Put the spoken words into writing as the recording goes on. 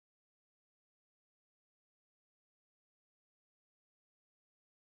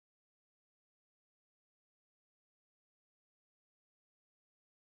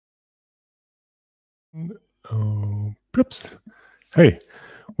Oops. Hey,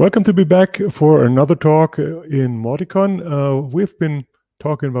 welcome to be back for another talk in MautiCon. We've been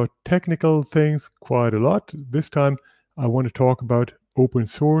talking about technical things quite a lot. This time I want to talk about open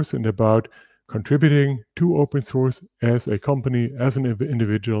source and about contributing to open source as a company, as an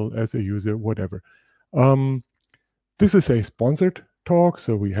individual, as a user, whatever. This is a sponsored talk,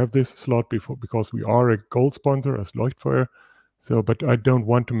 so we have this slot before because we are a gold sponsor as Leuchtfeuer. So, but I don't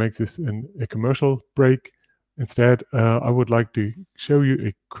want to make this a commercial break. Instead, I would like to show you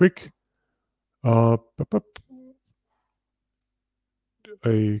a quick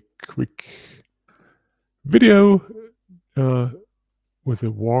video with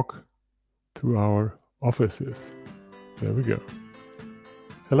a walk through our offices. There we go.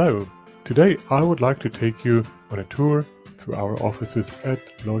 Hello. Today I would like to take you on a tour through our offices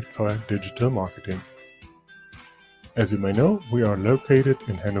at Leuchtfeuer Digital Marketing. As you may know, we are located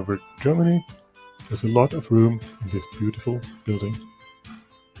in Hanover, Germany. There's a lot of room in this beautiful building.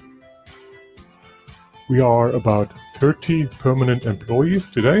 We are about 30 permanent employees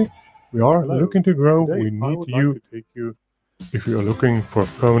today. We are looking to grow. We need you to take you if you are looking for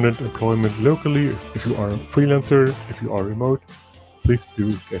permanent employment locally, if you are a freelancer, if you are remote, please do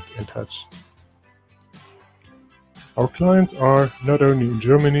get in touch. Our clients are not only in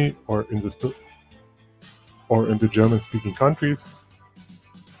Germany or in the German-speaking countries,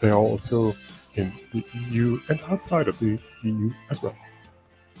 they are also in the EU and outside of the EU as well.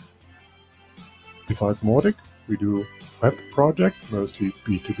 Besides Mautic, we do web projects, mostly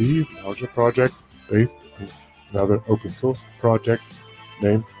B2B, larger projects based on another open source project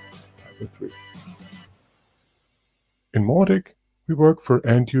named Typo3. In Mautic, we work for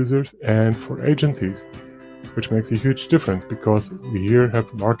end users and for agencies, which makes a huge difference because we here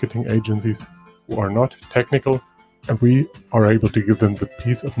have marketing agencies who are not technical, and we are able to give them the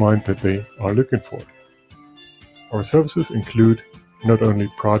peace of mind that they are looking for. Our services include not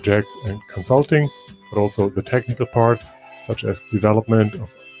only projects and consulting, but also the technical parts, such as development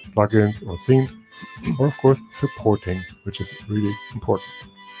of plugins or themes, or of course supporting, which is really important.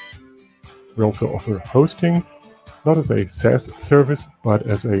 We also offer hosting, not as a SaaS service, but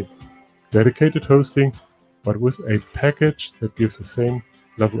as a dedicated hosting, but with a package that gives the same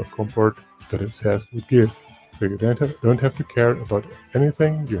level of comfort that a SaaS would give. So you don't have to care about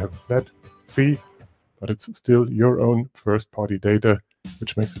anything. You have a flat fee, but it's still your own first-party data,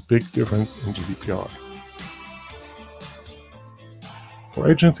 which makes a big difference in GDPR. For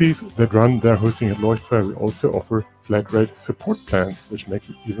agencies that run their hosting at Leuchtfeuer, we also offer flat-rate support plans, which makes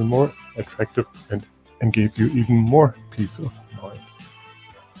it even more attractive and give you even more peace of mind.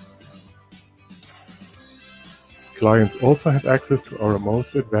 Clients also have access to our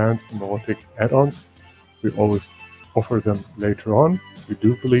most advanced Mautic add-ons. We always offer them later on. We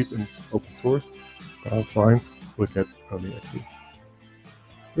do believe in open source, but our clients will get early access.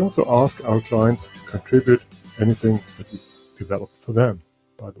 We also ask our clients to contribute anything that we develop for them,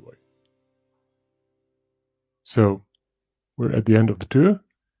 by the way. So we're at the end of the tour.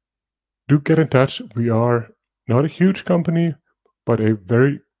 Do get in touch. We are not a huge company, but a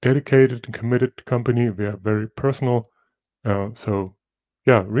very dedicated and committed company. We are very personal. So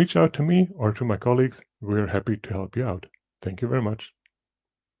yeah, reach out to me or to my colleagues. We're happy to help you out. Thank you very much.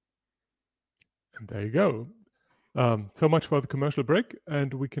 And there you go. So much for the commercial break,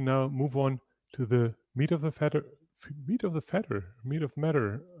 and we can now move on to the meat of the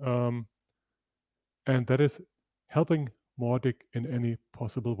matter, and that is helping Mautic in any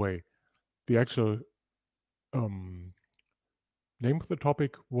possible way. The actual name of the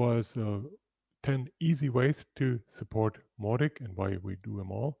topic was 10 easy ways to support Mautic and why we do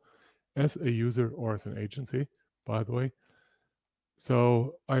them all as a user or as an agency, by the way.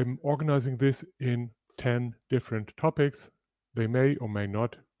 So I'm organizing this in 10 different topics. They may or may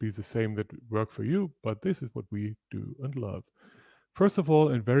not be the same that work for you, but this is what we do and love. First of all,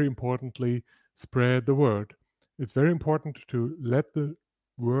 and very importantly, spread the word. It's very important to let the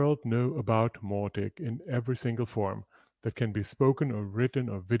world know about Mautic in every single form that can be spoken or written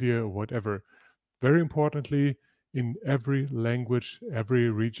or video or whatever. Very importantly, in every language, every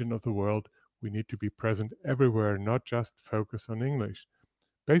region of the world, we need to be present everywhere, not just focus on English.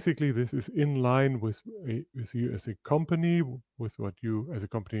 Basically, this is in line with you as a company, with what you as a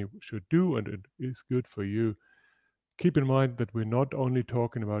company should do, and it is good for you. Keep in mind that we're not only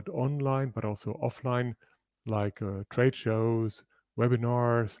talking about online, but also offline, like trade shows,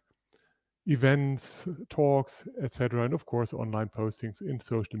 webinars, events, talks, etc. And of course, online postings in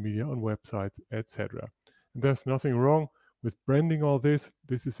social media, on websites, etc. And there's nothing wrong with branding all this.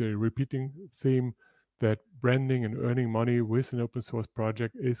 This is a repeating theme that branding and earning money with an open source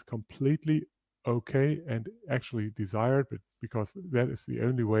project is completely okay and actually desired, but because that is the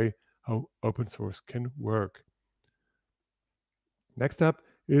only way how open source can work. Next up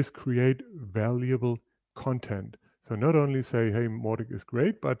is create valuable content. So not only say, hey, Mautic is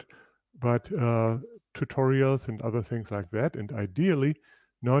great, but tutorials and other things like that. And ideally,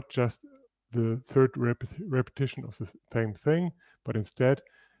 not just the third repetition of the same thing, but instead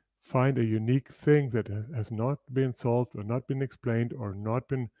find a unique thing that has not been solved or not been explained or not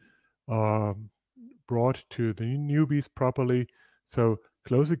been um, brought to the newbies properly. So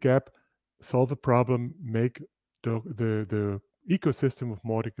close a gap, solve a problem, make the ecosystem of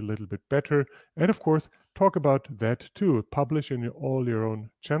Mautic a little bit better, and of course talk about that too. Publish in all your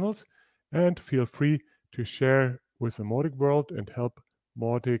own channels, and feel free to share with the Mautic world and help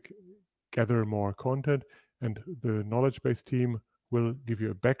Mautic gather more content. And the knowledge base team will give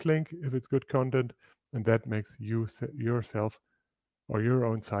you a backlink if it's good content, and that makes you yourself or your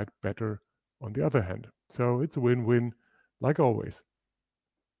own site better on the other hand. So it's a win-win, like always.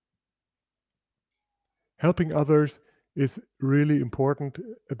 Helping others is really important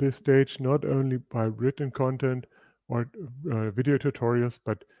at this stage, not only by written content or video tutorials,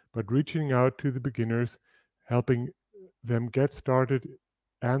 but reaching out to the beginners, helping them get started,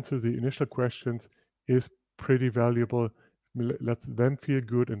 answer the initial questions is pretty valuable. Let's them feel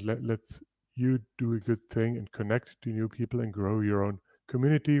good and let's you do a good thing and connect to new people and grow your own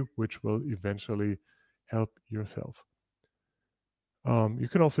community, which will eventually help yourself. You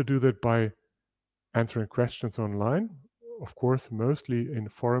can also do that by answering questions online, of course, mostly in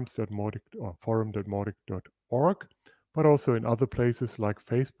forums.mautic or forum.mautic.org, but also in other places like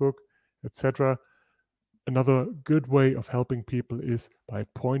Facebook, etc. Another good way of helping people is by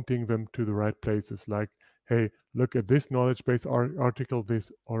pointing them to the right places, like, hey, look at this knowledge base article.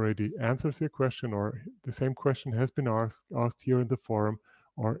 This already answers your question, or the same question has been asked here in the forum,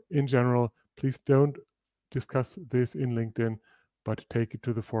 or in general, please don't discuss this in LinkedIn, but take it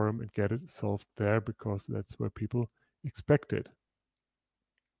to the forum and get it solved there because that's where people expect it.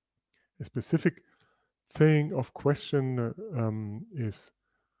 A specific thing of question is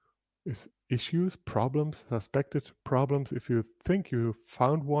issues, problems, suspected problems. If you think you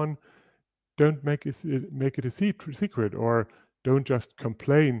found one, don't make it a secret, or don't just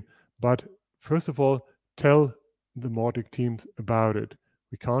complain. But first of all, tell the Mautic teams about it.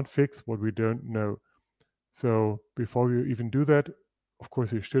 We can't fix what we don't know. So before you even do that, of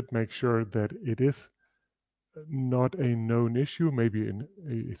course, you should make sure that it is not a known issue, maybe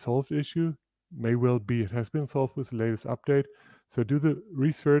a solved issue. May well be it has been solved with the latest update. So do the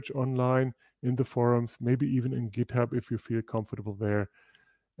research online in the forums, maybe even in GitHub if you feel comfortable there.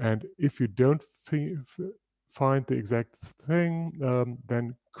 And if you don't find the exact thing,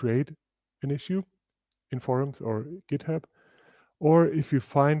 then create an issue in forums or GitHub. Or if you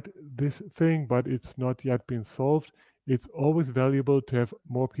find this thing, but it's not yet been solved, it's always valuable to have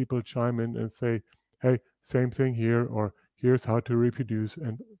more people chime in and say, hey, same thing here, or here's how to reproduce,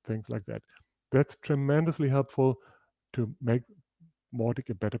 and things like that. That's tremendously helpful to make Mautic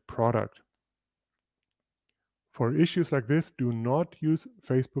a better product. For issues like this, do not use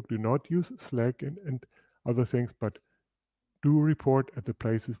Facebook, do not use Slack and other things, but do report at the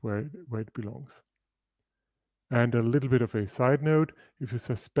places where it belongs. And a little bit of a side note, if you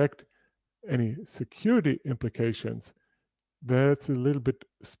suspect any security implications, that's a little bit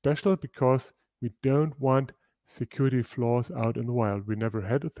special because we don't want security flaws out in the wild. We never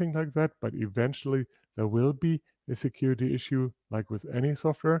had a thing like that, but eventually there will be a security issue like with any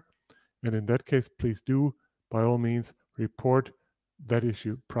software. And in that case, please do, by all means, report that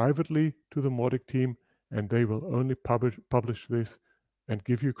issue privately to the Mautic team, and they will only publish this and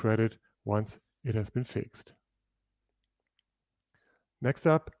give you credit once it has been fixed. Next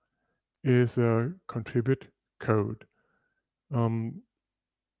up is contribute code.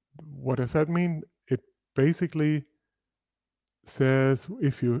 What does that mean? It basically says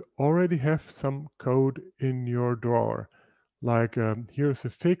if you already have some code in your drawer, like here's a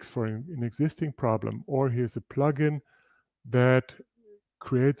fix for an existing problem, or here's a plugin that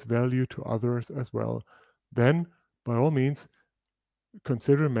creates value to others as well, then by all means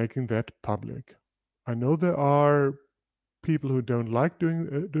consider making that public. I know there are people who don't like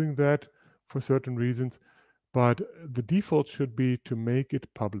doing that for certain reasons, but the default should be to make it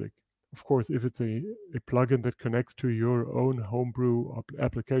public. Of course, if it's a plugin that connects to your own homebrew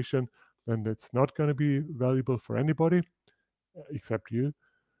application, then that's not going to be valuable for anybody except you.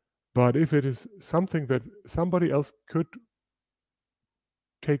 But if it is something that somebody else could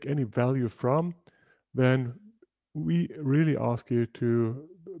take any value from, then we really ask you to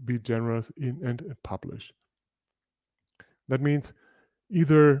be generous in and publish. That means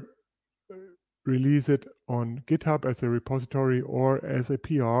either release it on GitHub as a repository or as a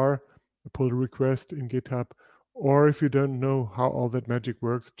PR, a pull request in GitHub. Or if you don't know how all that magic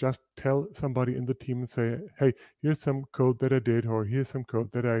works, just tell somebody in the team and say, hey, here's some code that I did, or here's some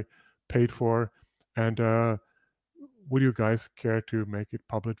code that I paid for, and would you guys care to make it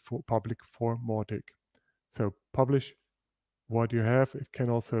public for Mautic? So publish what you have. It can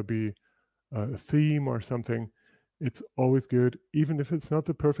also be a theme or something. It's always good. Even if it's not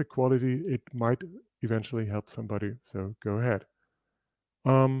the perfect quality, it might eventually help somebody. So go ahead.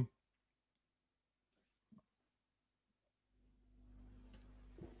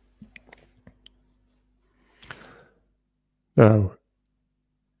 Now,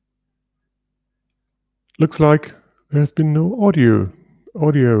 looks like there's been no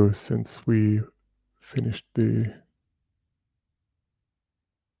audio since we finished the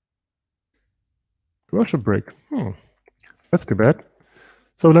commercial break. That's too bad.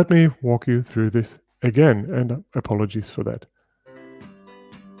 So let me walk you through this again, and apologies for that.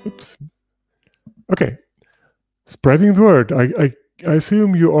 Oops. Okay. Spreading the word. I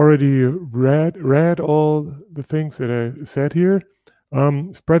assume you already read all the things that I said here.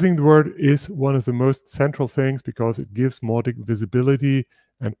 Spreading the word is one of the most central things because it gives Mautic visibility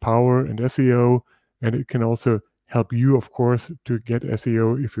and power and SEO, and it can also help you, of course, to get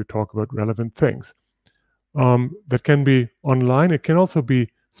SEO if you talk about relevant things. That can be online. It can also be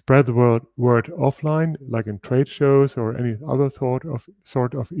spread the word offline, like in trade shows or any other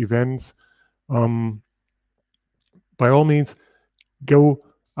sort of events. By all means, go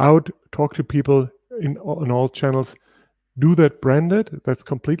out, talk to people on all channels. Do that branded. That's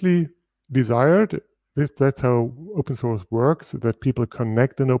completely desired. That's how open source works, that people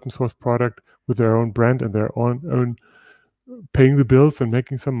connect an open source product with their own brand and their own paying the bills and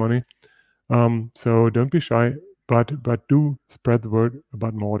making some money. So don't be shy, but do spread the word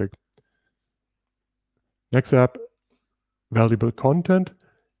about Mautic. Next up, valuable content,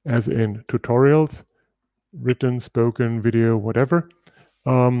 as in tutorials, written, spoken, video, whatever.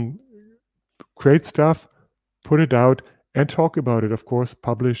 Create stuff, put it out, and talk about it. Of course,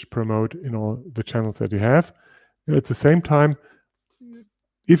 publish, promote in all the channels that you have. At the same time,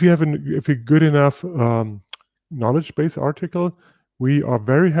 if you have a good enough knowledge base article, we are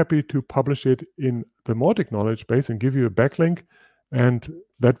very happy to publish it in the Mautic knowledge base and give you a backlink, and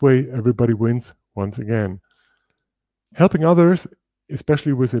that way everybody wins once again. Helping others,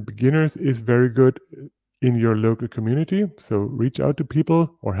 especially with the beginners, is very good in your local community. So reach out to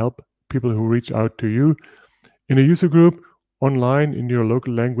people or help people who reach out to you in a user group, online, in your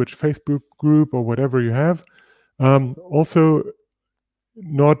local language Facebook group or whatever you have. Also,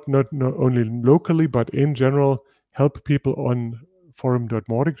 not only locally, but in general, help people on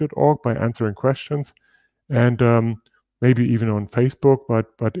forum.mautic.org by answering questions, and maybe even on Facebook,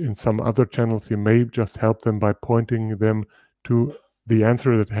 but in some other channels, you may just help them by pointing them to the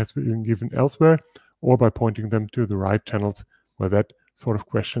answer that has been given elsewhere, or by pointing them to the right channels where that sort of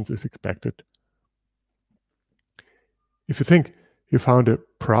questions is expected. If you think you found a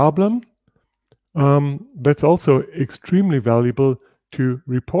problem, that's also extremely valuable to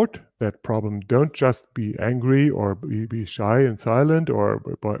report that problem. Don't just be angry or be shy and silent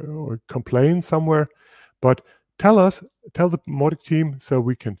or complain somewhere, but tell the Mautic team so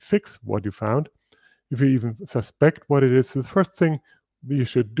we can fix what you found. If you even suspect what it is, the first thing you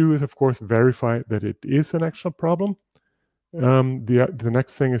should do is, of course, verify that it is an actual problem. The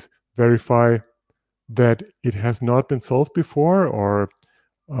next thing is verify that it has not been solved before, or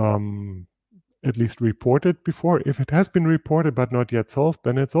at least reported before. If it has been reported but not yet solved,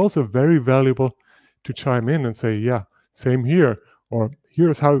 then it's also very valuable to chime in and say, yeah, same here, or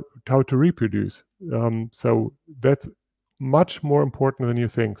here's how to reproduce. So that's much more important than you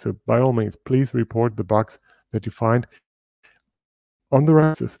think. So by all means, please report the bugs that you find on the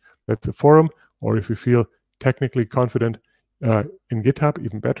right places. That's a forum, or if you feel technically confident in GitHub,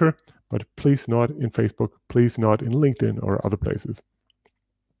 even better, but please not in Facebook, please not in LinkedIn or other places.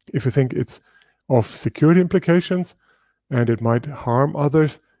 If you think it's of security implications and it might harm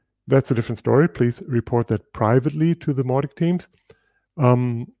others, that's a different story. Please report that privately to the Mautic teams.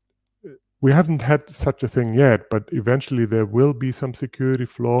 We haven't had such a thing yet, but eventually there will be some security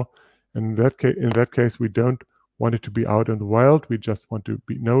flaw. And in that case, we don't want it to be out in the wild. We just want to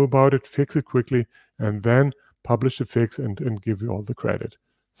know about it, fix it quickly, and then publish the fix and give you all the credit.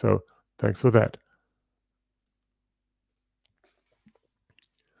 So thanks for that.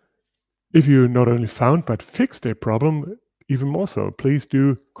 If you not only found but fixed a problem, even more so, please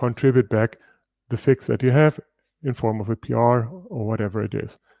do contribute back the fix that you have in form of a PR or whatever it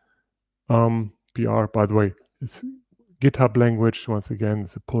is. PR, by the way, is GitHub language, once again,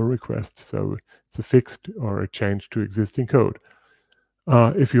 is a pull request. So it's a fixed or a change to existing code.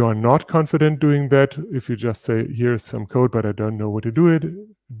 If you are not confident doing that, if you just say, here's some code, but I don't know what to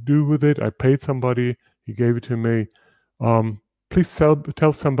do with it, I paid somebody, he gave it to me, please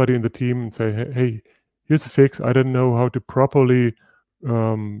tell somebody in the team and say, hey, here's a fix. I don't know how to properly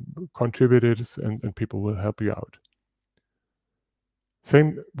contribute it, and people will help you out.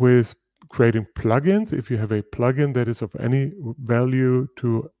 Same with creating plugins. If you have a plugin that is of any value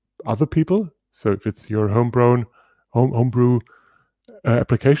to other people, so if it's your homebrew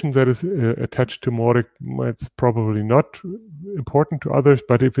application that is attached to Mautic, it's probably not important to others,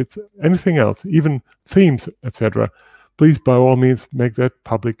 but if it's anything else, even themes, etc., please by all means make that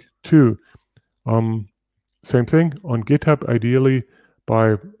public too. Same thing on GitHub, ideally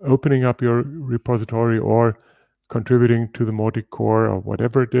by opening up your repository or contributing to the Mautic core or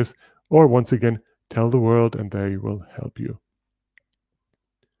whatever it is, or once again, tell the world and they will help you.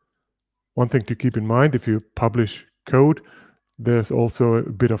 One thing to keep in mind, if you publish code, there's also a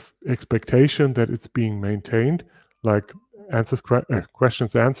bit of expectation that it's being maintained, like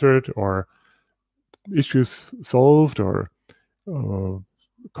questions answered or issues solved or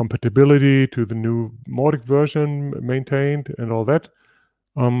compatibility to the new Mautic version maintained and all that.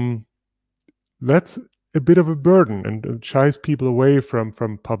 That's a bit of a burden and shies people away from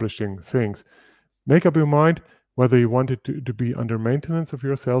publishing things. Make up your mind whether you want it to be under maintenance of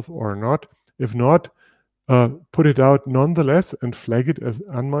yourself or not. If not, put it out nonetheless and flag it as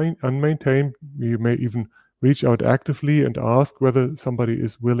unmaintained. You may even reach out actively and ask whether somebody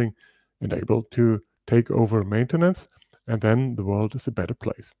is willing and able to take over maintenance, and then the world is a better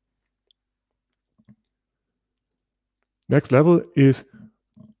place. Next level is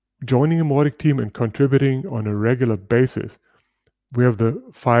joining a Mautic team and contributing on a regular basis. We have the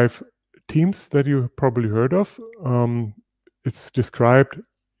 5 teams that you probably heard of. It's described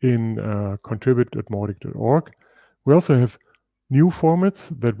in contribute.mautic.org. We also have new formats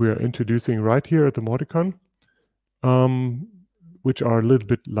that we are introducing right here at the MautiCon, which are a little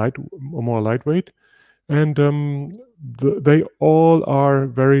bit more lightweight. And they all are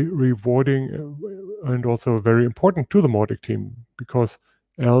very rewarding and also very important to the Mautic team, because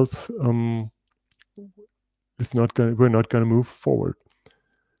else we're not going to move forward.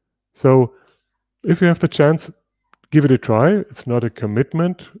 So if you have the chance, give it a try. It's not a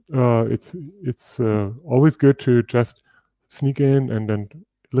commitment. It's always good to just sneak in and then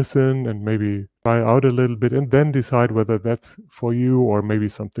listen and maybe try out a little bit and then decide whether that's for you or maybe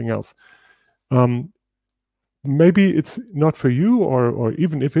something else. Maybe it's not for you, or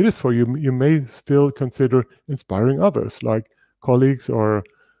even if it is for you, you may still consider inspiring others, like colleagues or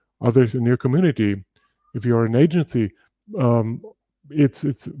others in your community. If you're an agency,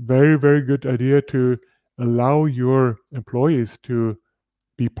 it's very, very good idea to allow your employees to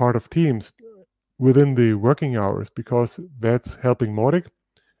be part of teams within the working hours, because that's helping Mautic,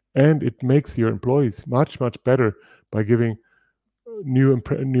 and it makes your employees much, much better by giving new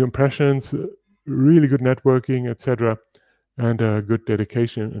impressions, really good networking, etc., and good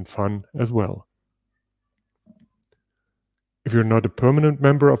dedication and fun as well. If you're not a permanent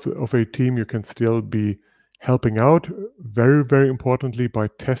member of a team, you can still be helping out, very, very importantly, by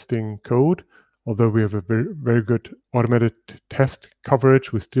testing code. Although we have a very, very good automated test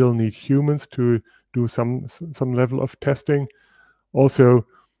coverage, we still need humans to do some level of testing. Also,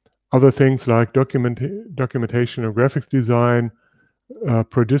 other things like documentation or graphics design,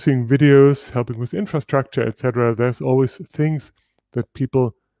 producing videos, helping with infrastructure, etc. There's always things that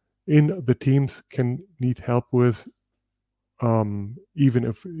people in the teams can need help with, even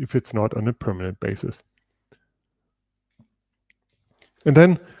if it's not on a permanent basis. And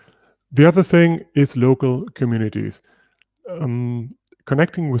then the other thing is local communities.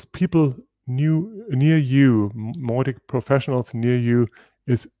 Connecting with people near you, Mautic professionals near you,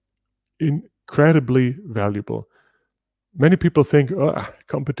 is incredibly valuable. Many people think,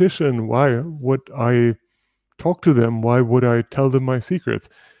 competition, why would I talk to them? Why would I tell them my secrets?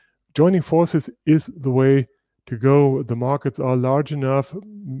 Joining forces is the way to go. The markets are large enough.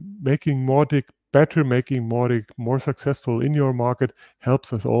 Making Mautic better, making Mautic more successful in your market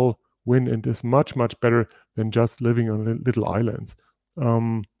helps us all win, and is much, much better than just living on little islands.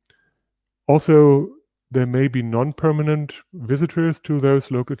 Also, there may be non-permanent visitors to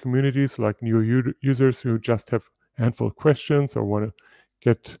those local communities, like new users who just have a handful of questions or want to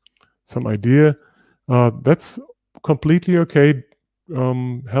get some idea. That's completely okay.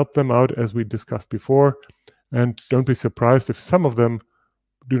 Help them out, as we discussed before, and don't be surprised if some of them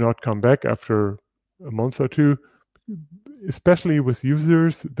do not come back after a month or two, especially with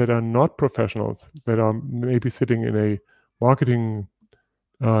users that are not professionals, that are maybe sitting in a marketing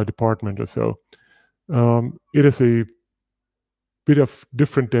department or so. It is a bit of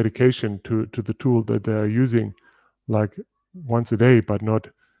different dedication to the tool that they are using, like once a day, but not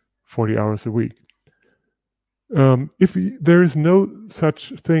 40 hours a week. If there is no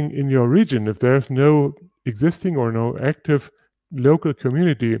such thing in your region, if there's no existing or no active local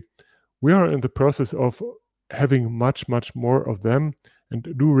community, we are in the process of having much more of them. And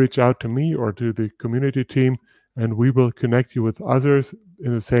do reach out to me or to the community team, and we will connect you with others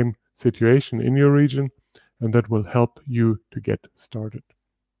in the same situation in your region, and that will help you to get started.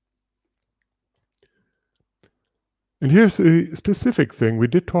 And here's a specific thing. We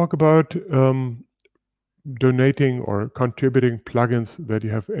did talk about donating or contributing plugins that you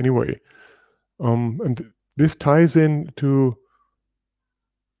have anyway. And this ties in to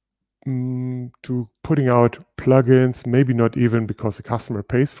putting out plugins, maybe not even because the customer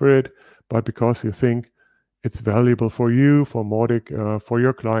pays for it, but because you think it's valuable for you, for Mautic, for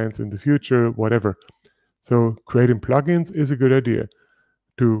your clients in the future, whatever. So creating plugins is a good idea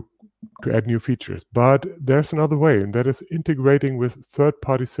to add new features. But there's another way, and that is integrating with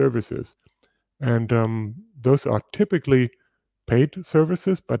third-party services. And those are typically paid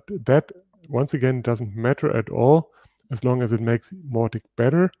services, but that, once again, doesn't matter at all as long as it makes Mautic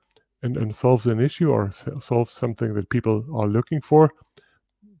better and solves an issue or solves something that people are looking for.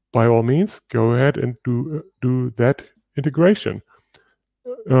 By all means, go ahead and do that integration.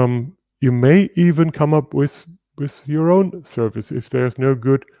 You may even come up with your own service if there's no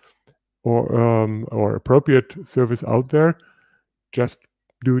good or appropriate service out there. Just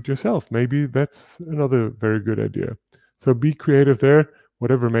do it yourself. Maybe that's another very good idea. So be creative there.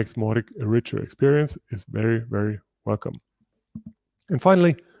 Whatever makes Mautic a richer experience is very welcome. And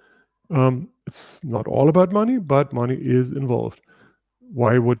finally, it's not all about money, but money is involved.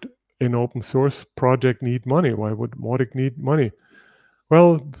 Why would an open source project need money? Why would Mautic need money?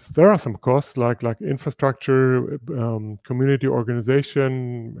 Well, there are some costs like infrastructure, community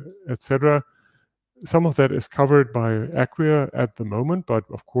organization, etc. Some of that is covered by Acquia at the moment, but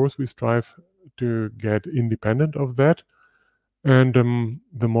of course we strive to get independent of that. And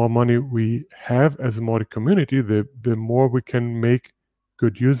the more money we have as a Mautic community, the more we can make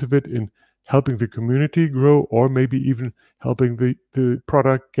good use of it in helping the community grow, or maybe even helping the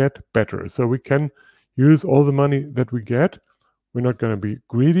product get better. So we can use all the money that we get. We're not going to be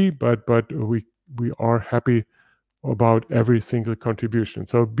greedy, but we are happy about every single contribution.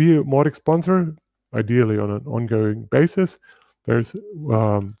 So be a Mautic sponsor, ideally on an ongoing basis. There's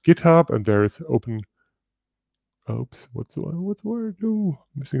GitHub, and there is open. Oops, what's the word? Oh,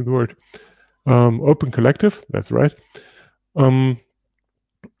 I'm missing the word. Open Collective. That's right.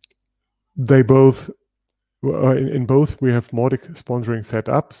 They both. In both, we have Mautic sponsoring set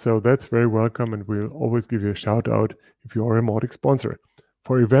up, so that's very welcome, and we'll always give you a shout out if you are a Mautic sponsor.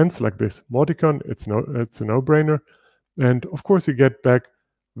 For events like this MautiCon, it's a no-brainer, and of course you get back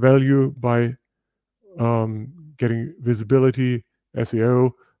value by getting visibility,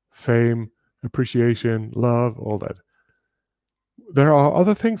 SEO, fame, appreciation, love, all that. There are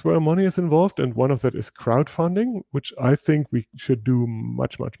other things where money is involved, and one of that is crowdfunding, which I think we should do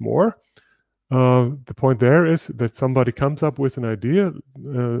much more. The point there is that somebody comes up with an idea,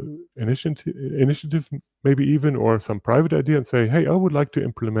 initiative maybe even, or some private idea, and say, hey, I would like to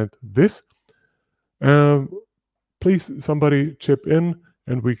implement this. Please, somebody chip in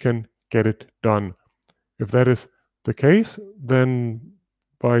and we can get it done. If that is the case, then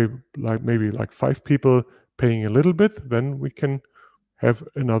by maybe 5 people paying a little bit, then we can have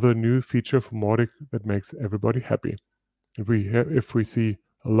another new feature for Mautic that makes everybody happy. And if we see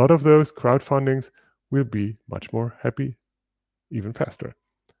a lot of those crowdfundings, we'll be much more happy, even faster.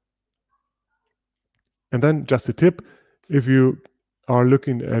 And then just a tip, if you are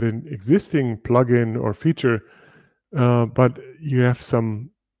looking at an existing plugin or feature, but you have some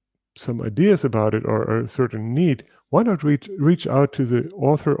ideas about it or a certain need, why not reach out to the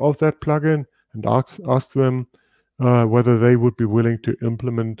author of that plugin and ask them whether they would be willing to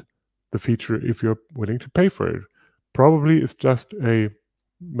implement the feature if you're willing to pay for it. Probably it's just a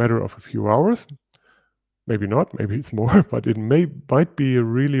matter of a few hours, maybe not, maybe it's more, but it might be a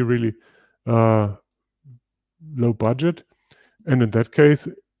really low budget, and in that case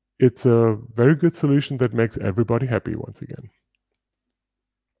it's a very good solution that makes everybody happy once again.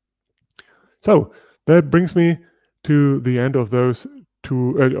 So that brings me to the end of those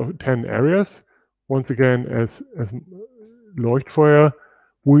 10 areas. Once again, as Leuchtfeuer,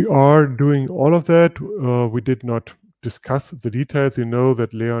 we are doing all of that. We did not discuss the details. You know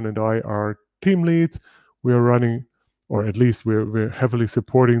that Leon and I are team leads. We are running or at least we're heavily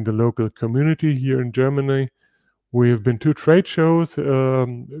supporting the local community here in Germany. We have been to trade shows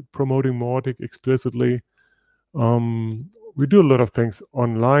promoting Mautic explicitly. We do a lot of things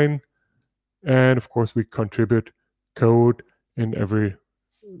online, and of course we contribute code in every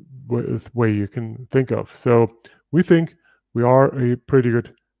way you can think of. So we think we are a pretty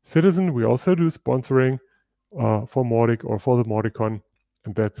good citizen. We also do sponsoring for Mautic or for the MautiCon,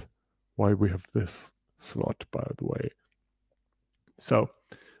 and that's why we have this slot, by the way. So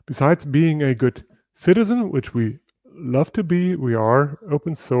besides being a good citizen, which we love to be, we are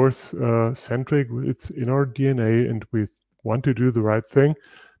open source centric. It's in our DNA, and we want to do the right thing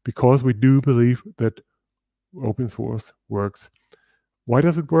because we do believe that open source works. Why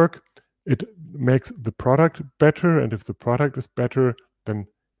does it work? It makes the product better, and if the product is better, then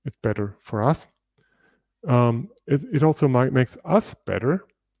it's better for us. It also makes us better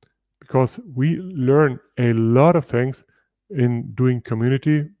because we learn a lot of things in doing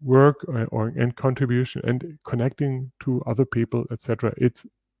community work and contribution and connecting to other people, etc. It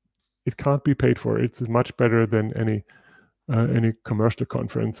can't be paid for. It's much better than any commercial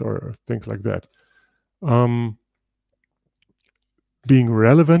conference or things like that. Being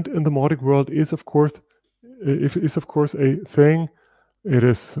relevant in the Mautic world is of course a thing. It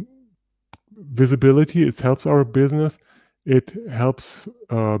is visibility. It helps our business. It helps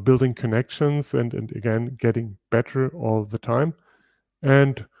building connections and again getting better all the time.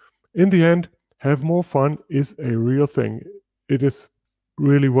 And in the end, have more fun is a real thing. It is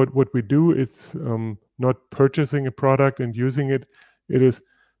really what we do. It's not purchasing a product and using it. It is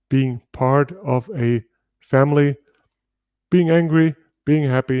being part of a family, being angry, being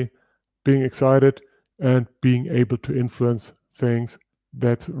happy, being excited, and being able to influence things.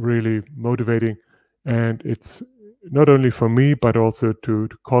 That's really motivating. And it's not only for me, but also to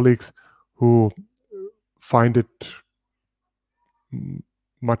colleagues who find it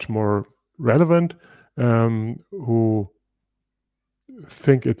much more relevant, who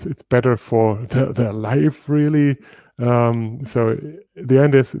think it's better for their life, really. So the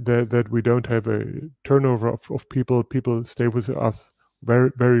end is that we don't have a turnover of people. People stay with us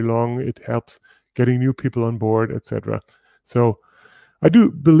very, very long. It helps getting new people on board, etc. So I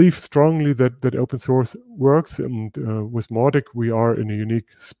do believe strongly that open source works, and with Mautic we are in a unique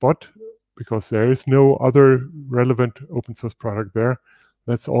spot because there is no other relevant open source product there.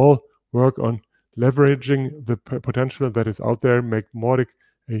 Let's all work on leveraging the potential that is out there, make Mautic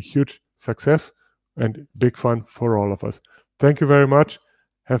a huge success and big fun for all of us. Thank you very much.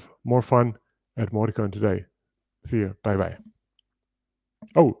 Have more fun at MautiCon today. See you. Bye-bye.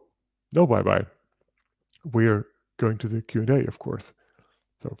 Oh, no bye-bye. We're going to the Q&A, of course.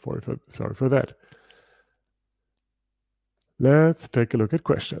 So sorry for that. Let's take a look at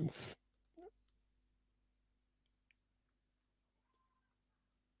questions.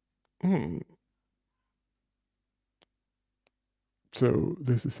 So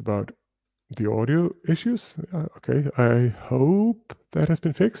this is about the audio issues. Okay, I hope that has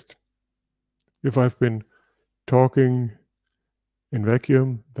been fixed. If I've been talking in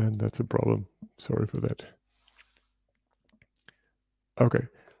vacuum, then that's a problem. Sorry for that. Okay,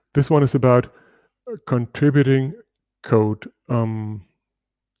 this one is about contributing code. Let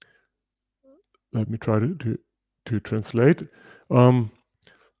me try to translate. The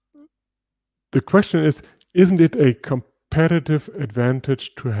question is, isn't it a competitive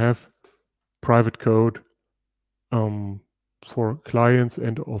advantage to have private code for clients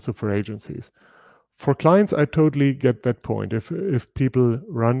and also for agencies? For clients, I totally get that point. If people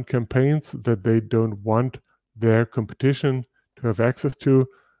run campaigns that they don't want their competition to have access to,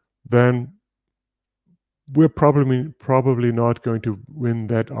 then we're probably not going to win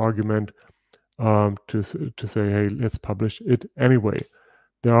that argument to say, hey, let's publish it anyway.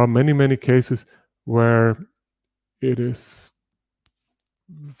 There are many cases where it is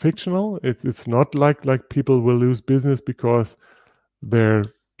fictional. It's not like people will lose business because they're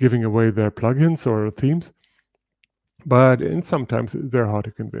giving away their plugins or themes, but sometimes they're hard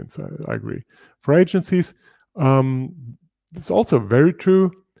to convince. I agree. For agencies, it's also very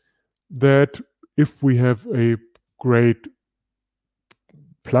true that if we have a great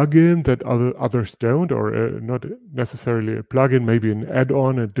plugin that others don't, or not necessarily a plugin, maybe an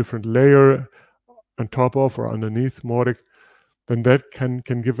add-on, a different layer on top of or underneath Mautic, then that can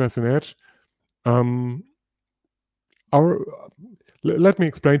give us an edge. Let me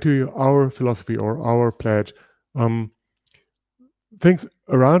explain to you our philosophy or our pledge. Things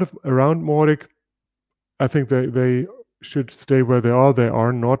around Mautic, I think they should stay where they are. They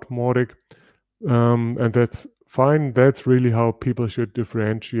are not Mautic, and that's fine. That's really how people should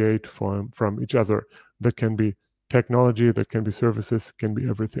differentiate from each other. That can be technology, that can be services, can be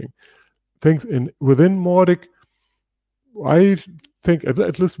everything. Things within Mautic, I think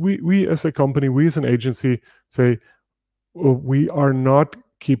at least we as a company, we as an agency say, we are not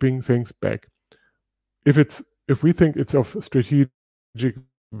keeping things back. If we think it's of strategic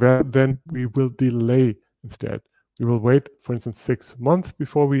value, then we will delay instead. We will wait, for instance, 6 months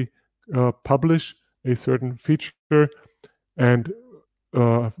before we publish a certain feature, and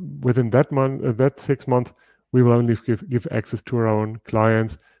within that month, that 6 months, we will only give access to our own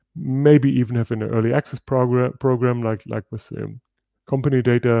clients. Maybe even have an early access program like with company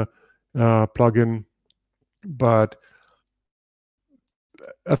data plugin, but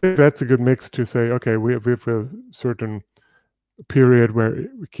I think that's a good mix to say, okay, we have a certain period where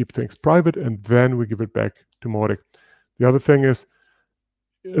we keep things private and then we give it back to Mautic. The other thing is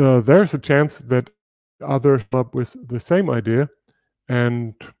there's a chance that others come up with the same idea,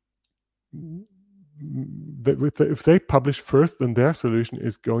 and if they publish first, then their solution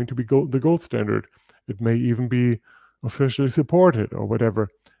is going to be the gold standard. It may even be officially supported or whatever.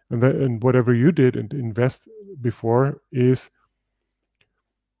 And whatever you did and invest before is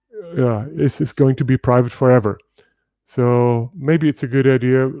going to be private forever. So maybe it's a good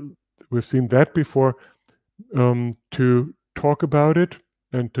idea, we've seen that before, to talk about it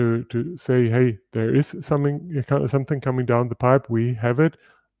and to say, hey, there is something coming down the pipe. We have it.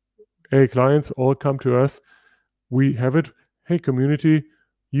 Hey, clients, all come to us. We have it. Hey, community,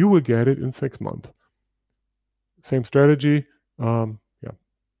 you will get it in 6 months. Same strategy. And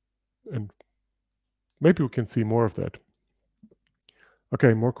maybe we can see more of that.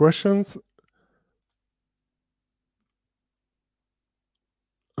 Okay, more questions?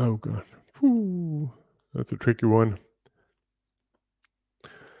 Oh, God. Ooh, that's a tricky one.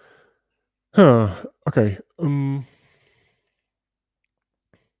 Okay.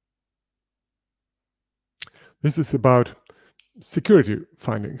 This is about security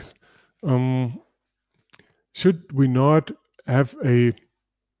findings. Should we not have an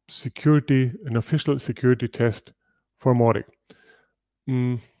official security test for Mautic?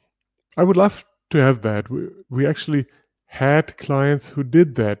 I would love to have that. We actually had clients who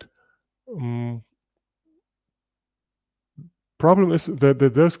did that. Problem is that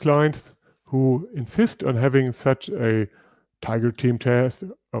those clients who insist on having such a Tiger Team test,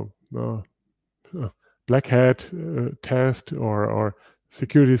 Black Hat test, or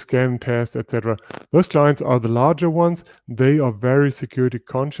security scan test, etc. Those clients are the larger ones. They are very security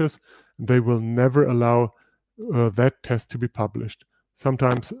conscious. They will never allow that test to be published.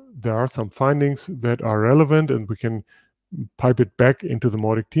 Sometimes there are some findings that are relevant and we can pipe it back into the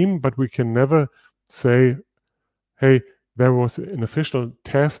Mautic team, but we can never say, hey, there was an official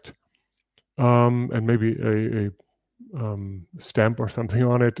test and maybe a stamp or something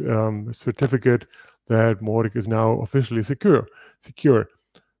on it, a certificate that Mautic is now officially secure.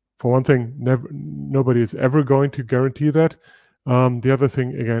 For one thing, nobody is ever going to guarantee that. The other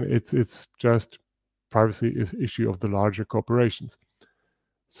thing, again, it's just privacy issue of the larger corporations.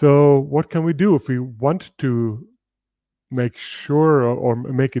 So what can we do if we want to make sure or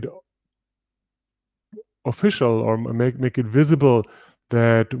make it official or make it visible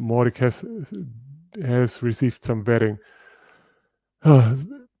that Mautic has received some vetting?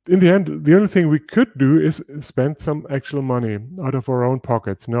 In the end, the only thing we could do is spend some actual money out of our own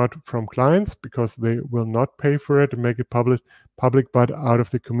pockets, not from clients, because they will not pay for it and make it public, but out of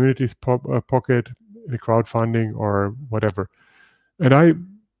the community's pocket, in crowdfunding or whatever. And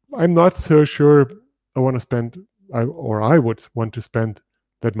I'm not so sure I want to spend, I would want to spend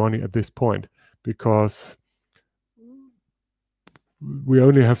that money at this point, because we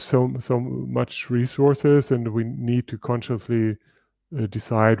only have so much resources, and we need to consciously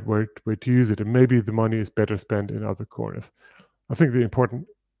decide where to use it, and maybe the money is better spent in other corners. I think the important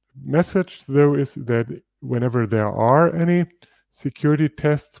message, though, is that whenever there are any security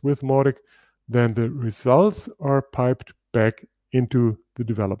tests with Mautic, then the results are piped back into the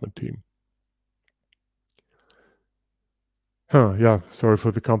development team. Yeah, sorry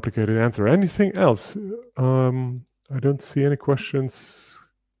for the complicated answer. Anything else? I don't see any questions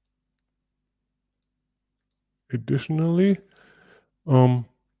additionally.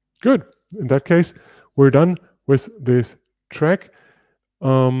 Good. In that case, we're done with this track.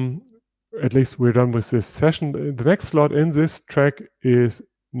 At least we're done with this session. The next slot in this track is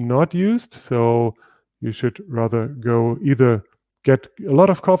not used, so you should rather go either get a lot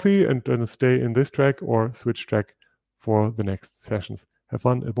of coffee and stay in this track, or switch track for the next sessions. Have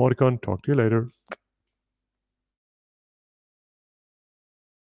fun at MautiCon. Talk to you later.